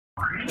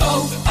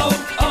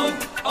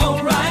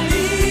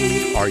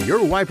O'Reilly. Are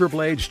your wiper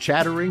blades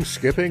chattering,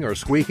 skipping, or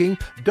squeaking?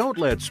 Don't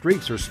let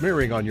streaks or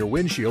smearing on your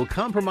windshield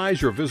compromise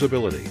your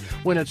visibility.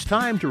 When it's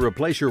time to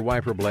replace your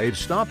wiper blades,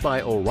 stop by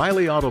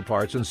O'Reilly Auto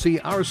Parts and see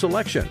our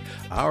selection.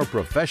 Our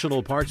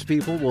professional parts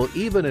people will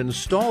even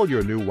install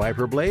your new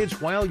wiper blades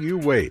while you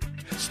wait.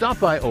 Stop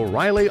by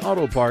O'Reilly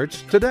Auto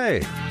Parts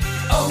today.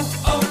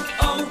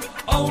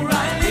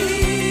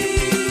 O'Reilly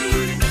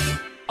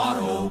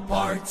Auto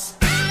Parts.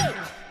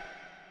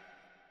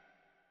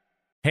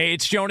 Hey,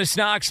 it's Jonas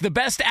Knox. The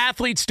best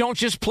athletes don't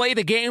just play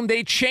the game,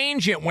 they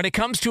change it. When it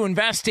comes to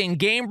investing,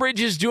 GameBridge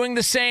is doing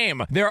the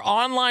same. Their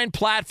online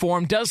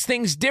platform does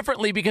things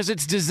differently because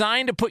it's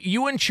designed to put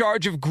you in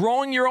charge of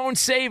growing your own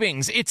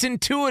savings. It's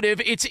intuitive,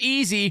 it's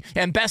easy,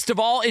 and best of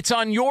all, it's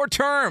on your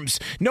terms.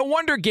 No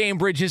wonder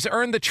GameBridge has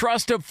earned the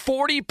trust of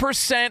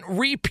 40%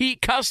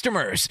 repeat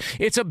customers.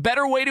 It's a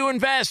better way to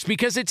invest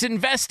because it's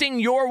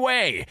investing your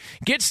way.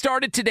 Get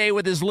started today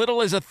with as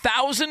little as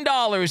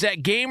 $1,000 at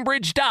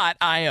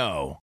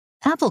GameBridge.io.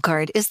 Apple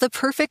Card is the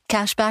perfect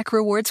cashback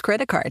rewards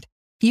credit card.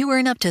 You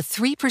earn up to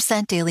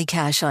 3% daily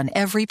cash on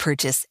every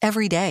purchase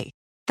every day.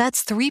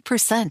 That's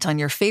 3% on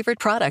your favorite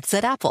products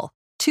at Apple,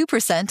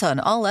 2% on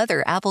all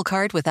other Apple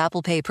Card with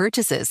Apple Pay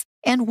purchases,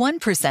 and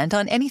 1%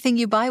 on anything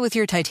you buy with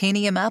your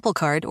titanium Apple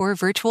Card or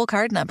virtual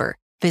card number.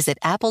 Visit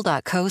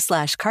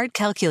apple.co/card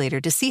calculator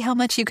to see how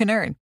much you can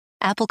earn.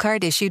 Apple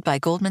Card issued by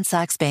Goldman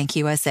Sachs Bank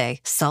USA,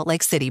 Salt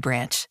Lake City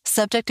branch.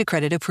 Subject to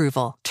credit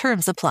approval.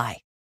 Terms apply.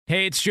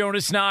 Hey, it's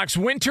Jonas Knox.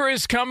 Winter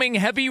is coming.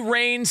 Heavy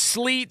rain,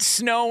 sleet,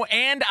 snow,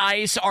 and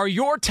ice. Are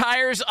your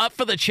tires up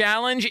for the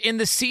challenge? In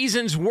the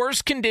season's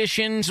worst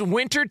conditions,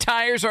 winter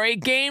tires are a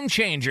game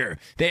changer.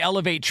 They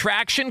elevate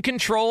traction,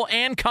 control,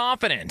 and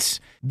confidence.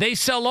 They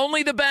sell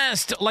only the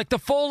best, like the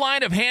full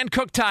line of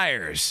hand-cooked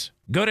tires.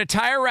 Go to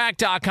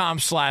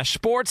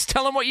TireRack.com/sports.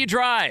 Tell them what you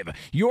drive.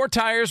 Your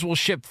tires will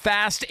ship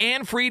fast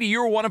and free to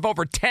you, one of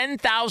over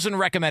 10,000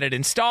 recommended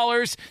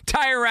installers.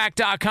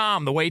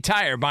 TireRack.com, the way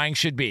tire buying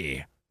should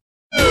be.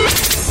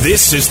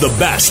 This is the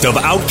best of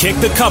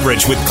Outkick the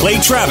Coverage with Clay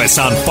Travis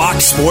on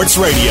Fox Sports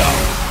Radio.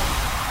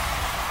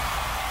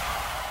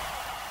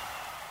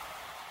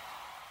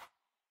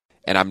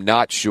 And I'm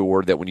not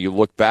sure that when you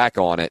look back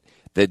on it,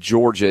 that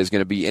Georgia is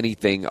going to be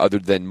anything other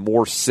than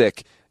more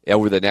sick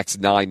over the next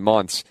 9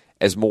 months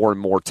as more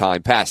and more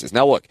time passes.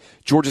 Now, look,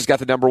 Georgia's got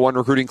the number one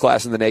recruiting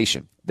class in the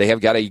nation. They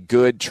have got a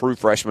good true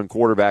freshman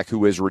quarterback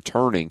who is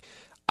returning.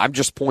 I'm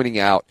just pointing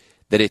out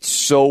that it's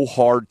so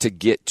hard to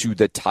get to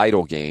the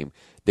title game.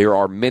 There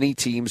are many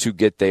teams who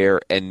get there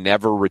and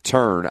never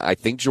return. I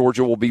think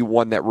Georgia will be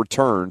one that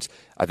returns.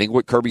 I think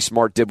what Kirby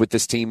Smart did with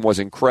this team was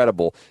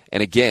incredible.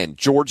 And again,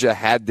 Georgia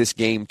had this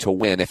game to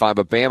win. If I'm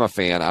a Bama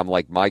fan, I'm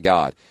like, my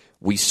God,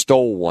 we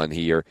stole one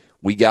here.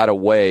 We got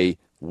away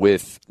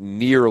with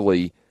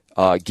nearly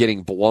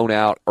getting blown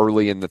out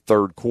early in the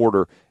third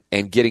quarter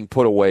and getting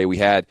put away. We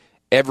had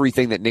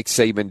everything that Nick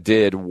Saban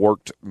did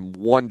worked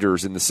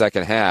wonders in the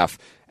second half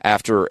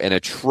after an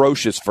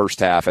atrocious first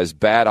half, as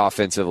bad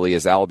offensively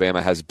as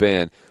Alabama has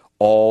been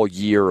all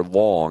year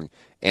long,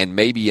 and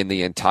maybe in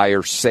the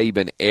entire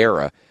Saban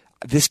era.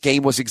 This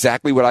game was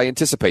exactly what I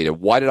anticipated.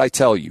 Why did I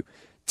tell you?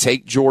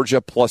 Take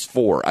Georgia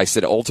 +4. I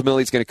said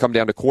ultimately it's going to come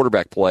down to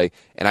quarterback play,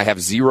 and I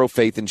have zero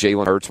faith in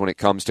Jalen Hurts when it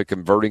comes to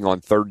converting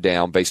on third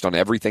down based on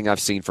everything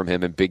I've seen from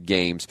him in big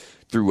games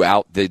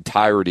throughout the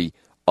entirety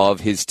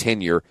of his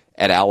tenure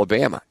at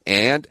Alabama.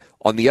 And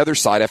on the other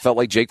side, I felt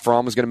like Jake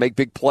Fromm was going to make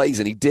big plays,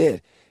 and he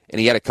did. And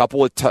he had a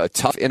couple of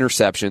tough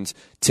interceptions,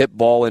 tip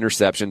ball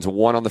interceptions,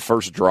 one on the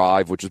first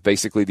drive, which was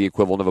basically the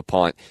equivalent of a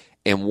punt,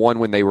 and one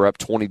when they were up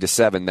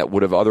 20-7 that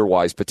would have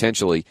otherwise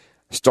potentially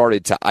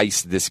started to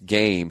ice this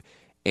game.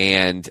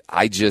 And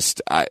I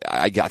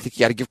think you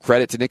got to give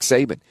credit to Nick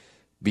Saban,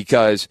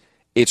 because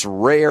it's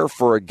rare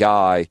for a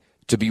guy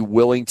to be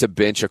willing to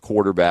bench a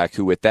quarterback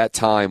who at that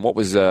time, what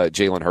was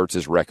Jalen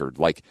Hurts' record?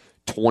 Like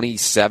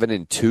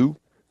 27-2?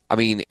 I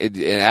mean,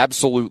 an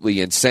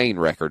absolutely insane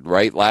record,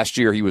 right? Last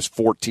year he was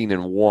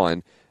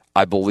 14-1,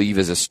 I believe,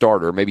 as a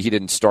starter. Maybe he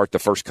didn't start the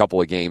first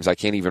couple of games. I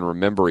can't even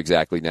remember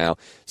exactly now.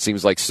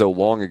 Seems like so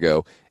long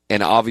ago.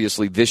 And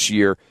obviously this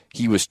year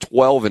he was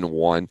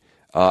 12-1.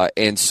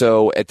 And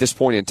so at this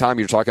point in time,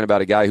 you're talking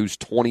about a guy who's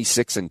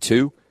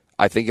 26-2,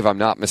 I think, if I'm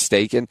not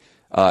mistaken,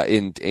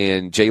 in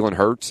Jalen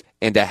Hurts.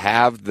 And to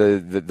have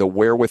the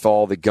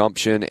wherewithal, the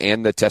gumption,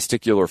 and the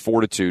testicular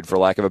fortitude, for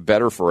lack of a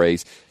better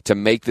phrase, to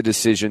make the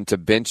decision to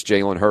bench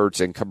Jalen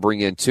Hurts and bring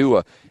in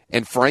Tua.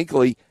 And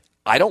frankly,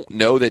 I don't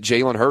know that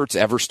Jalen Hurts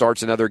ever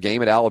starts another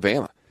game at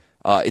Alabama.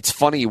 It's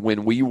funny,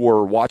 when we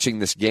were watching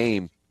this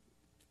game,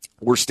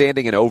 we're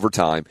standing in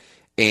overtime,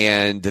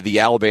 and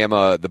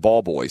the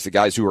ball boys, the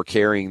guys who are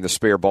carrying the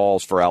spare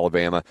balls for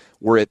Alabama,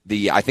 were at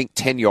the, I think,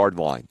 10-yard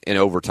line in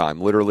overtime,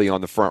 literally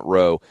on the front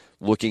row,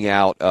 looking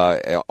out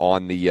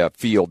on the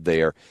field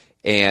there.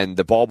 And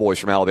the ball boys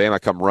from Alabama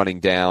come running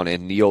down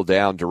and kneel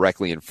down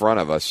directly in front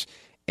of us.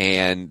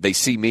 And they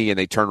see me and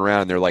they turn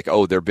around and they're like,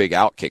 oh, they're big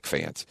Outkick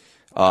fans.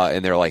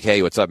 And they're like,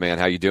 hey, what's up, man?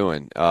 How you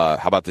doing? How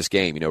about this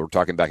game? You know, we're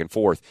talking back and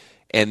forth.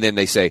 And then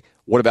they say,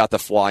 what about the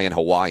flying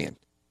Hawaiian?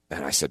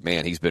 And I said,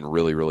 man, he's been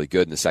really, really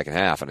good in the second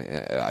half. And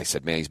I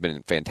said, man, he's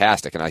been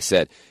fantastic. And I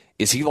said,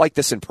 is he like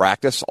this in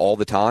practice all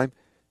the time?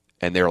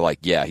 And they're like,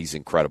 yeah, he's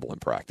incredible in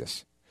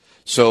practice.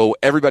 So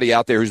everybody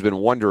out there who's been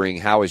wondering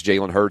how has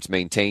Jalen Hurts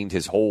maintained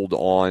his hold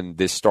on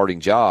this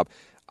starting job,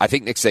 I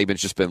think Nick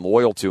Saban's just been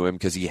loyal to him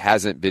because he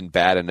hasn't been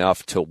bad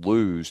enough to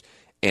lose.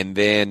 And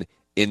then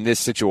in this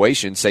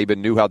situation, Saban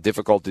knew how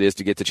difficult it is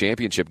to get to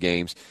championship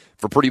games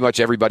for pretty much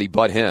everybody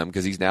but him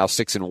because he's now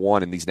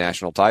 6-1 in these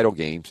national title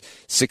games,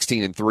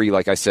 16-3,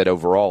 like I said,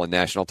 overall in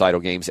national title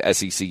games,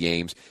 SEC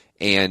games,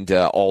 and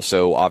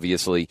also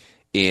obviously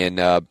in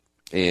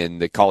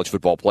the college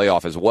football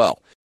playoff as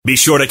well. Be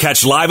sure to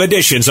catch live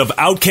editions of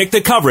Outkick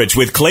the Coverage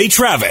with Clay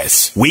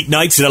Travis,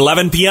 weeknights at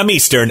 11 p.m.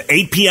 Eastern,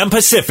 8 p.m.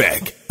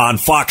 Pacific, on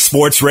Fox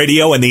Sports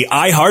Radio and the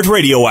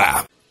iHeartRadio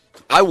app.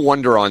 I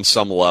wonder on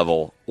some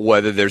level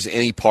whether there's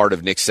any part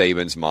of Nick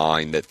Saban's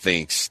mind that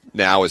thinks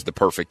now is the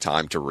perfect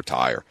time to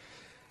retire.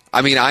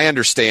 I mean, I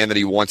understand that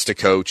he wants to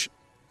coach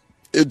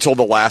until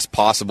the last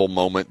possible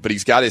moment, but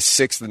he's got his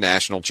 6th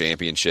national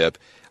championship.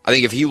 I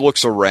think if he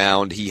looks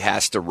around, he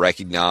has to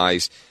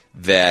recognize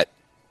that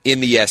in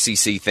the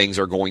SEC, things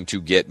are going to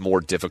get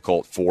more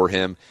difficult for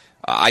him.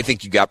 I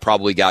think you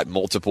probably got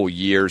multiple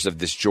years of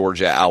this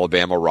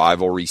Georgia-Alabama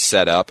rivalry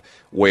set up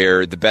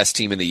where the best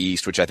team in the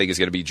East, which I think is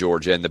going to be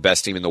Georgia, and the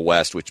best team in the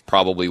West, which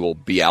probably will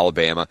be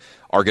Alabama,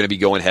 are going to be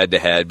going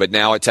head-to-head. But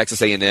now at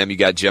Texas A&M, you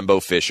got Jimbo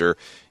Fisher.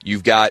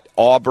 You've got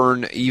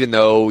Auburn, even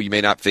though you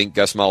may not think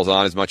Gus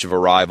Malzahn is much of a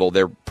rival,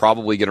 they're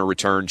probably going to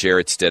return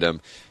Jarrett Stidham.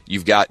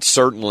 You've got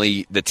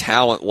certainly the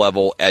talent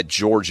level at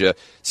Georgia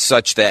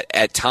such that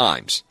at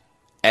times,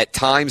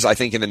 I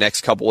think in the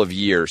next couple of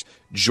years,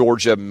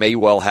 Georgia may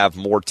well have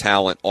more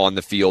talent on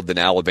the field than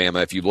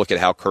Alabama if you look at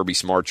how Kirby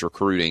Smart's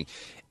recruiting.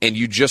 And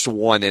you just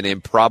won an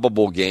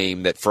improbable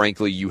game that,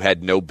 frankly, you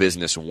had no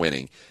business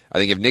winning. I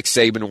think if Nick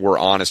Saban were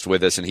honest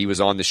with us and he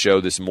was on the show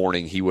this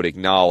morning, he would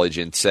acknowledge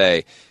and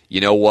say, you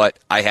know what,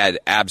 I had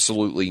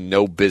absolutely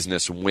no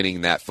business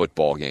winning that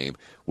football game.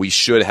 We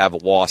should have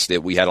lost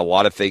it. We had a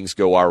lot of things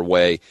go our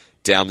way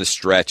down the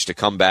stretch to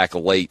come back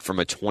late from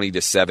a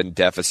 20-7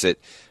 deficit.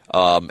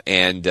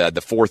 And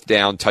the 4th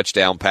down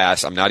touchdown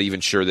pass, I'm not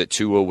even sure that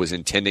Tua was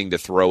intending to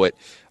throw it,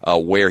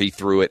 where he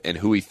threw it and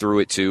who he threw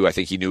it to. I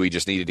think he knew he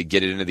just needed to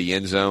get it into the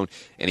end zone,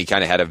 and he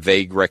kind of had a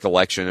vague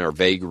recollection or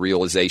vague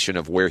realization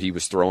of where he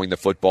was throwing the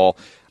football.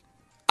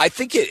 I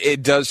think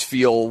it does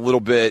feel a little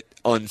bit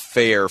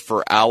unfair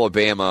for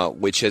Alabama,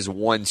 which has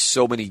won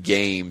so many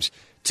games,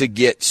 to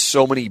get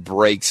so many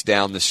breaks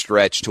down the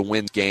stretch to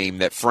win the game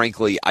that,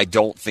 frankly, I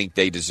don't think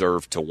they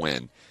deserve to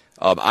win.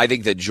 I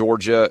think that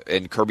Georgia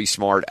and Kirby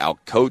Smart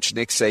outcoached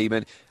Nick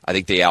Saban. I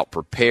think they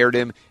outprepared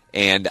him.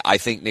 And I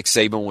think Nick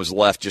Saban was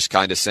left just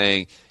kind of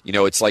saying, you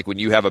know, it's like when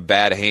you have a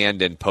bad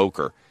hand in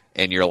poker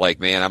and you're like,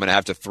 man, I'm going to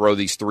have to throw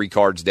these 3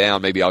 cards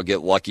down. Maybe I'll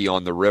get lucky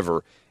on the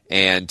river.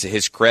 And to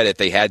his credit,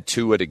 they had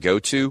Tua to go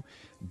to.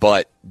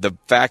 But the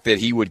fact that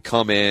he would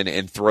come in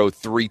and throw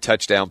 3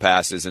 touchdown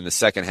passes in the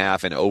second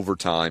half and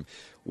overtime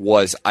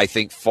was, I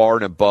think, far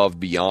and above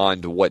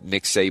beyond what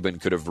Nick Saban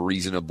could have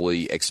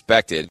reasonably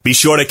expected. Be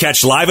sure to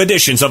catch live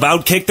editions of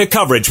Outkick the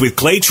Coverage with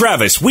Clay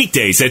Travis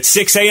weekdays at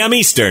 6 a.m.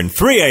 Eastern,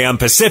 3 a.m.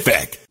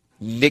 Pacific.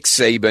 Nick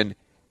Saban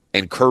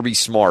and Kirby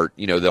Smart,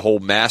 you know, the whole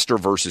master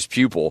versus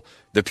pupil,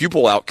 the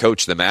pupil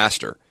outcoached the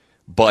master.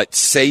 But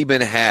Saban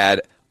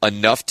had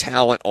enough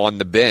talent on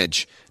the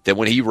bench that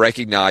when he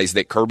recognized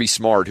that Kirby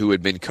Smart, who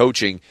had been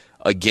coaching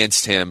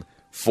against him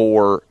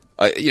for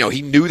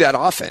he knew that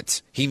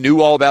offense. He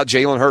knew all about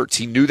Jalen Hurts.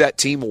 He knew that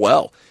team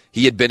well.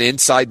 He had been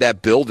inside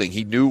that building.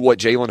 He knew what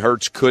Jalen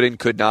Hurts could and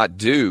could not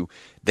do.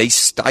 They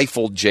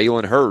stifled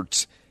Jalen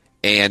Hurts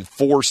and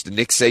forced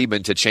Nick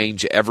Saban to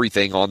change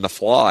everything on the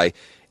fly.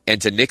 And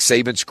to Nick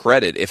Saban's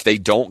credit, if they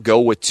don't go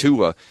with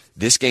Tua,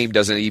 this game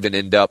doesn't even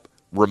end up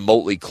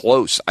remotely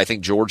close. I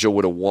think Georgia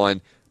would have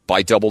won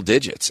by double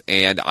digits.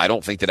 And I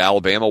don't think that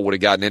Alabama would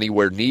have gotten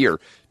anywhere near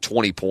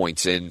 20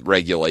 points in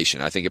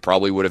regulation. I think it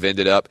probably would have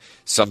ended up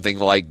something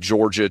like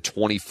Georgia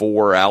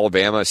 24,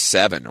 Alabama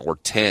 7 or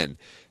 10,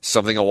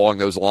 something along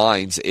those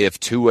lines if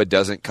Tua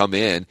doesn't come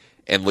in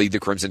and lead the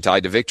Crimson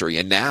Tide to victory.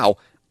 And now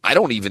I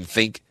don't even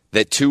think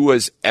that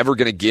Tua's ever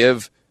going to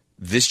give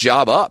this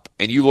job up.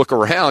 And you look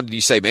around and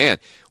you say, man,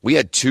 we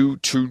had two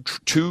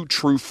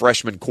true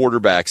freshman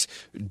quarterbacks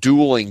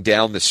dueling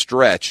down the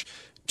stretch.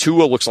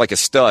 Tua looks like a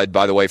stud,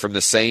 by the way, from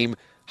the same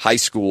high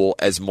school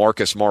as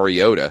Marcus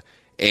Mariota.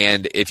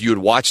 And if you had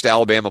watched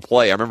Alabama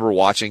play, I remember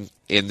watching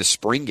in the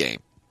spring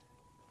game.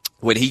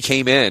 When he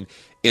came in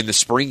the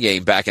spring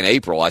game back in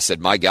April, I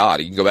said, my God,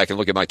 you can go back and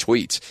look at my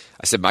tweets.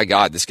 I said, my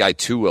God, this guy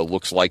Tua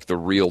looks like the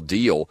real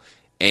deal.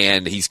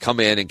 And he's come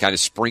in and kind of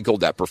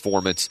sprinkled that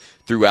performance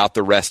throughout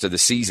the rest of the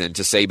season.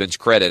 To Saban's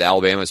credit,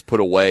 Alabama's put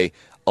away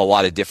a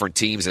lot of different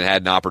teams and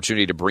had an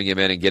opportunity to bring him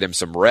in and get him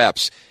some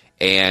reps.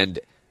 And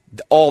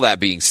all that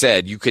being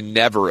said, you can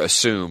never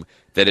assume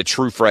that a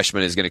true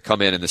freshman is going to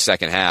come in the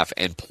second half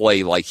and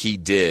play like he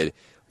did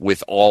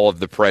with all of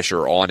the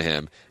pressure on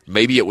him.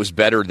 Maybe it was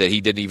better that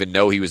he didn't even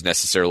know he was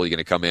necessarily going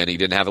to come in. He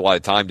didn't have a lot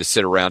of time to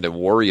sit around and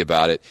worry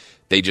about it.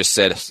 They just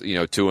said,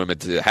 to him at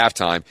the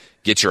halftime,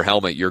 get your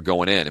helmet, you're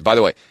going in. And by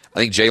the way, I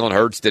think Jalen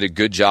Hurts did a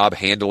good job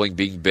handling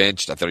being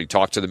benched. I thought he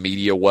talked to the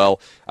media well.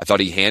 I thought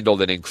he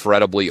handled an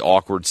incredibly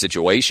awkward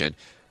situation.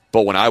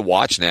 But when I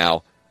watch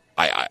now,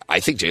 I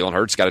think Jalen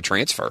Hurts got to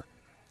transfer.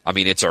 I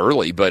mean, it's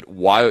early, but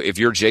why? If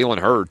you're Jalen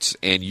Hurts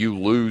and you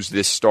lose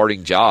this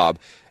starting job,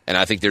 and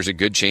I think there's a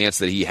good chance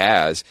that he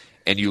has,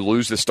 and you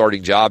lose the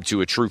starting job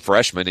to a true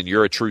freshman and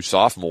you're a true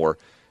sophomore,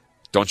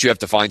 don't you have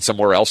to find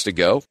somewhere else to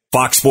go?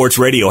 Fox Sports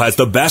Radio has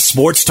the best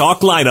sports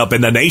talk lineup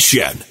in the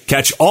nation.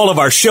 Catch all of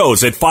our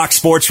shows at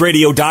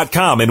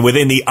foxsportsradio.com and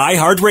within the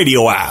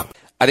iHeartRadio app.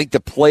 I think the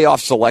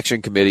playoff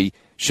selection committee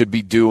should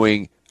be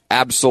doing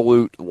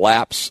absolute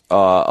laps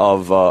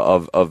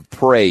of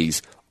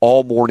praise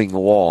all morning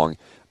long,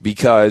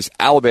 because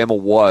Alabama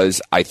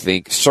was, I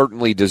think,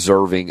 certainly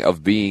deserving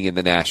of being in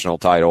the national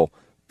title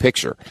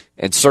picture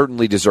and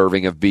certainly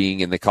deserving of being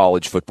in the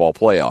college football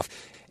playoff.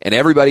 And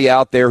everybody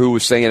out there who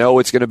was saying,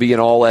 it's going to be an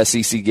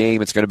all-SEC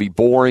game, it's going to be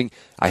boring,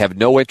 I have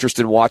no interest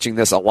in watching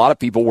this. A lot of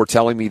people were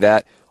telling me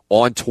that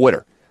on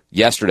Twitter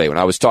yesterday when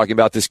I was talking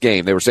about this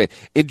game. They were saying,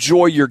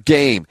 enjoy your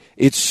game.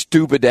 It's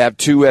stupid to have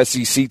two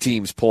SEC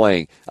teams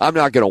playing. I'm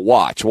not going to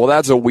watch. Well,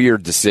 that's a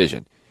weird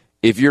decision.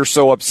 If you're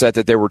so upset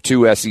that there were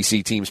two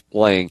SEC teams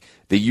playing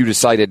that you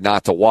decided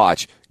not to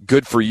watch,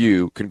 good for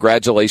you.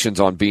 Congratulations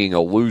on being a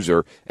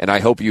loser, and I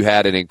hope you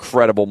had an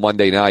incredible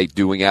Monday night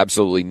doing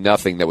absolutely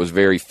nothing that was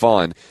very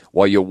fun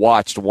while you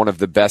watched one of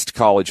the best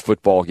college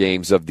football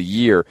games of the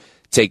year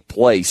take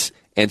place,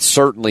 and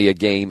certainly a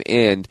game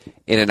end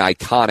in an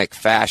iconic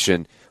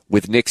fashion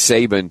with Nick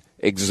Saban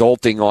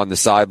exulting on the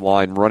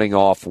sideline, running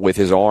off with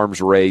his arms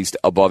raised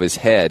above his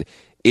head.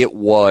 It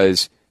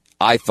was,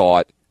 I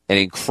thought, an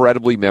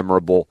incredibly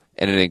memorable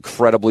and an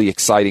incredibly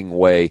exciting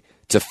way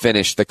to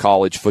finish the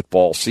college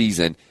football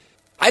season.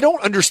 I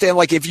don't understand,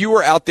 if you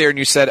were out there and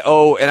you said,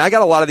 and I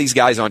got a lot of these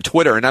guys on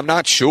Twitter, and I'm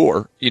not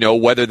sure,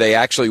 whether they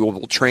actually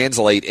will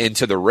translate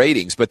into the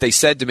ratings, but they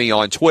said to me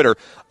on Twitter,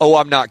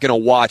 I'm not going to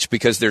watch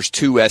because there's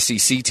two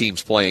SEC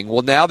teams playing.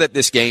 Well, now that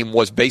this game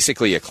was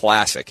basically a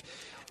classic,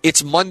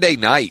 it's Monday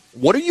night.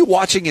 What are you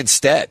watching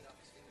instead?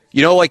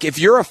 If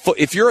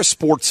you're a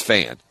sports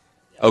fan,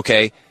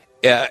 okay,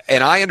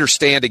 and I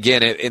understand,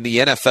 again, in the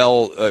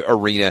NFL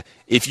arena,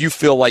 if you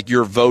feel like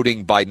you're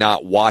voting by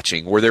not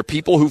watching, were there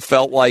people who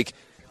felt like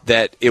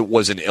that it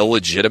was an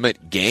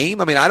illegitimate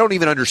game? I mean, I don't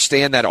even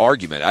understand that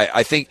argument.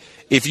 I think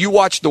if you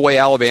watch the way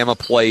Alabama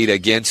played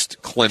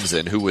against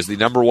Clemson, who was the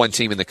number one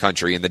team in the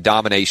country, and the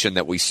domination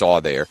that we saw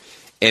there,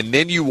 and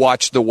then you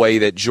watch the way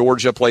that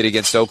Georgia played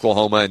against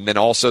Oklahoma, and then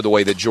also the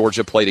way that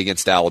Georgia played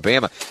against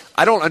Alabama,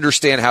 I don't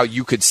understand how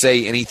you could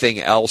say anything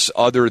else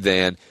other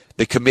than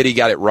the committee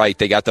got it right.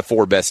 They got the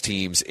four best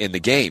teams in the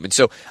game. And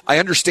so I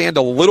understand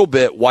a little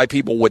bit why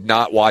people would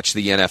not watch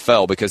the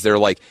NFL, because they're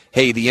like,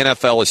 hey, the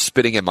NFL is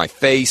spitting in my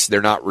face.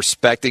 They're not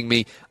respecting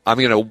me. I'm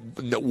going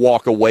to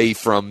walk away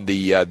from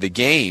the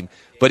game.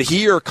 But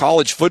here,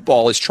 college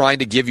football is trying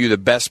to give you the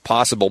best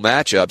possible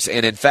matchups.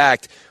 And in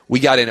fact, we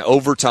got an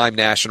overtime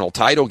national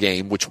title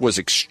game, which was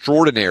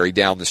extraordinary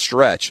down the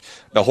stretch.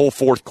 The whole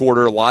fourth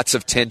quarter, lots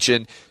of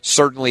tension.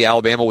 Certainly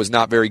Alabama was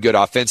not very good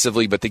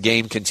offensively, but the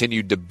game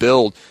continued to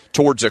build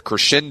towards a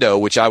crescendo,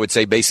 which I would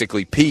say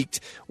basically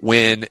peaked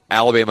when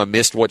Alabama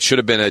missed what should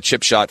have been a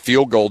chip shot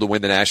field goal to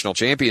win the national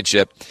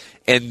championship.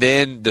 And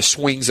then the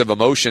swings of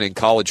emotion in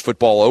college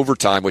football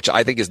overtime, which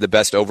I think is the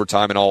best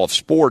overtime in all of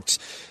sports.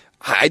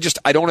 I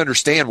don't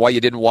understand why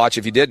you didn't watch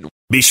if you didn't.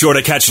 Be sure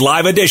to catch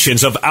live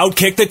editions of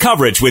Outkick the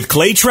Coverage with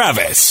Clay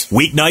Travis,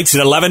 weeknights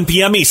at 11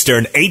 p.m.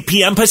 Eastern, 8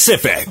 p.m.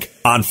 Pacific,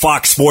 on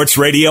Fox Sports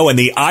Radio and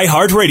the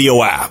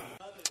iHeartRadio app.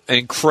 An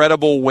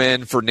incredible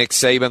win for Nick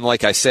Saban.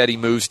 Like I said, he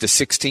moves to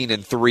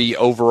 16-3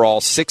 overall,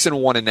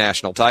 6-1 in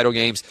national title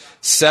games,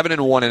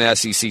 7-1 in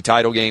SEC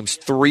title games,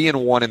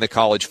 3-1 in the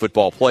college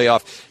football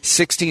playoff,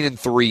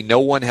 16-3. No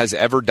one has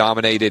ever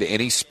dominated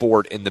any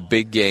sport in the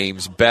big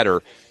games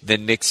better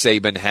than Nick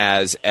Saban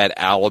has at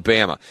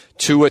Alabama.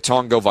 Tua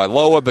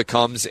Tagovailoa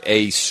becomes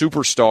a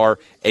superstar,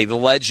 a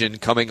legend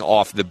coming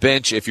off the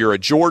bench. If you're a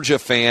Georgia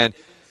fan,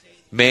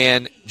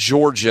 man,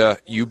 Georgia,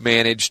 you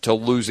managed to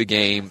lose a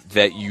game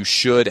that you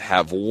should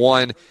have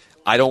won.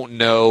 I don't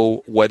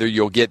know whether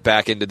you'll get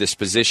back into this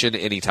position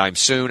anytime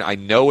soon. I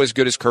know as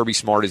good as Kirby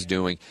Smart is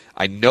doing,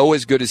 I know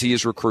as good as he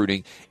is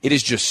recruiting, it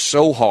is just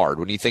so hard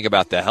when you think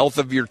about the health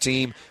of your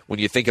team, when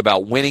you think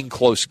about winning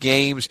close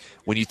games,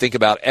 when you think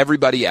about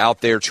everybody out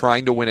there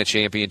trying to win a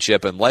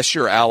championship. Unless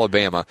you're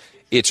Alabama,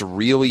 it's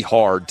really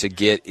hard to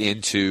get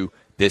into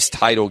this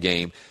title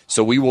game.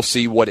 So we will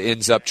see what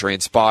ends up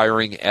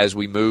transpiring as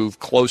we move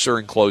closer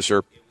and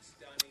closer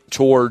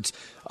towards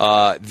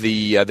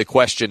the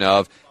question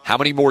of how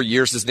many more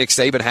years does Nick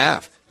Saban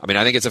have? I mean,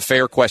 I think it's a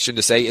fair question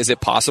to say, is it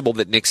possible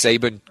that Nick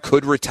Saban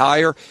could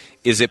retire?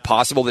 Is it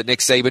possible that Nick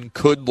Saban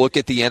could look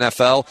at the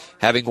NFL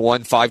having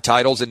won 5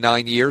 titles in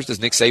 9 years?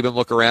 Does Nick Saban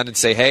look around and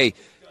say, hey,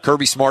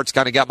 Kirby Smart's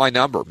kind of got my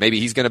number. Maybe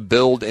he's going to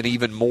build an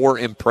even more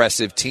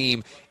impressive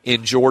team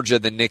in Georgia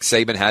than Nick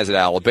Saban has at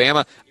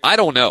Alabama. I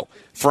don't know,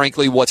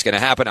 frankly, what's going to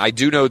happen. I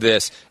do know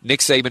this.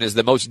 Nick Saban is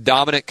the most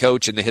dominant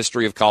coach in the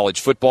history of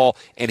college football,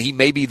 and he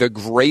may be the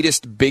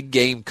greatest big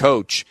game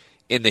coach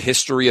in the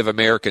history of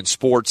American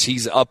sports.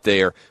 He's up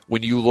there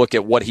when you look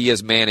at what he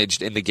has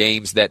managed in the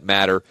games that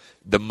matter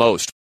the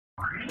most.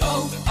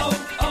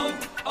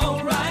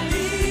 O'Reilly.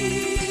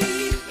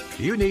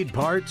 You need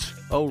parts?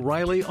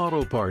 O'Reilly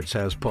Auto Parts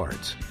has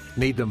parts.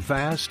 Need them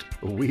fast?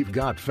 We've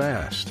got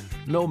fast.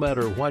 No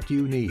matter what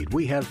you need,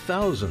 we have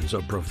thousands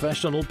of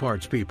professional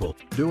parts people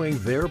doing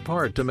their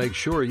part to make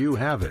sure you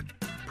have it.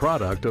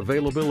 Product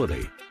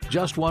availability.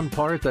 Just one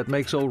part that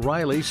makes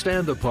O'Reilly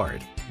stand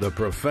apart. The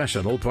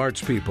professional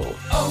parts people.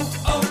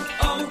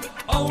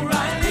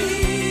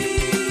 O'Reilly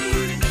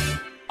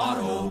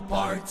Auto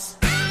Parts.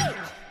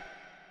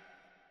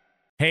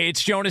 Hey,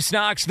 it's Jonas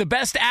Knox. The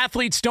best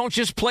athletes don't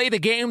just play the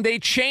game, they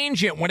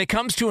change it. When it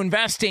comes to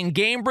investing,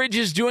 GameBridge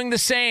is doing the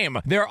same.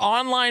 Their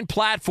online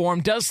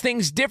platform does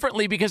things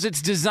differently because it's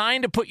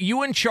designed to put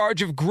you in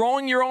charge of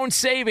growing your own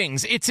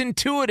savings. It's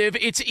intuitive,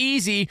 it's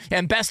easy,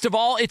 and best of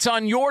all, it's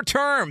on your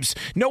terms.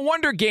 No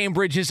wonder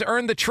GameBridge has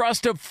earned the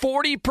trust of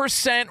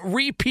 40%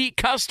 repeat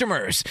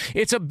customers.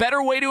 It's a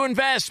better way to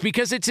invest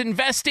because it's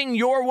investing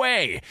your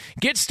way.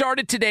 Get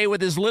started today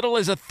with as little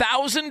as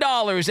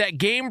 $1,000 at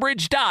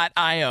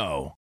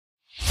GameBridge.io.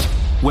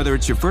 Whether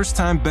it's your first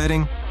time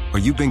betting or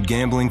you've been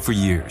gambling for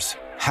years,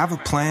 have a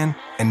plan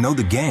and know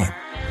the game.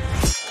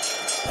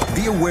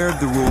 Be aware of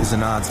the rules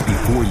and odds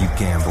before you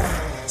gamble.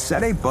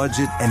 Set a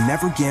budget and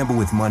never gamble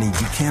with money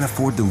you can't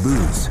afford to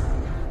lose.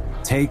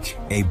 Take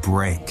a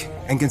break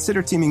and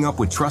consider teaming up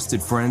with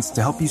trusted friends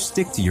to help you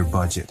stick to your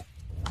budget.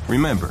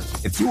 Remember,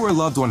 if you or a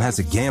loved one has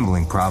a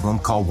gambling problem,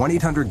 call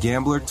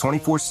 1-800-GAMBLER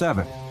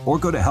 24/7 or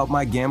go to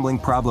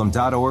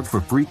helpmygamblingproblem.org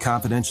for free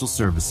confidential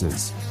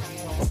services.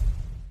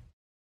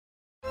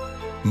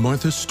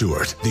 Martha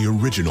Stewart, the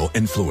original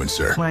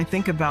influencer. When I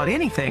think about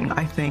anything,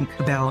 I think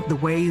about the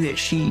way that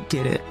she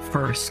did it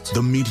first.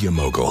 The media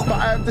mogul.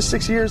 5 to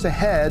 6 years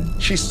ahead,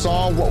 she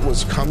saw what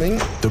was coming.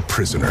 The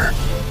prisoner.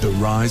 The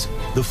rise,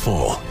 the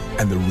fall,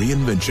 and the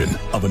reinvention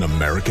of an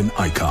American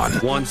icon.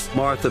 Once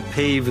Martha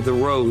paved the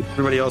road,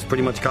 everybody else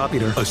pretty much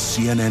copied her. A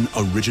CNN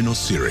original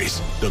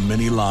series, The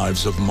Many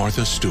Lives of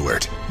Martha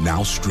Stewart,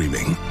 now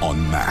streaming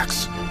on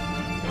Max.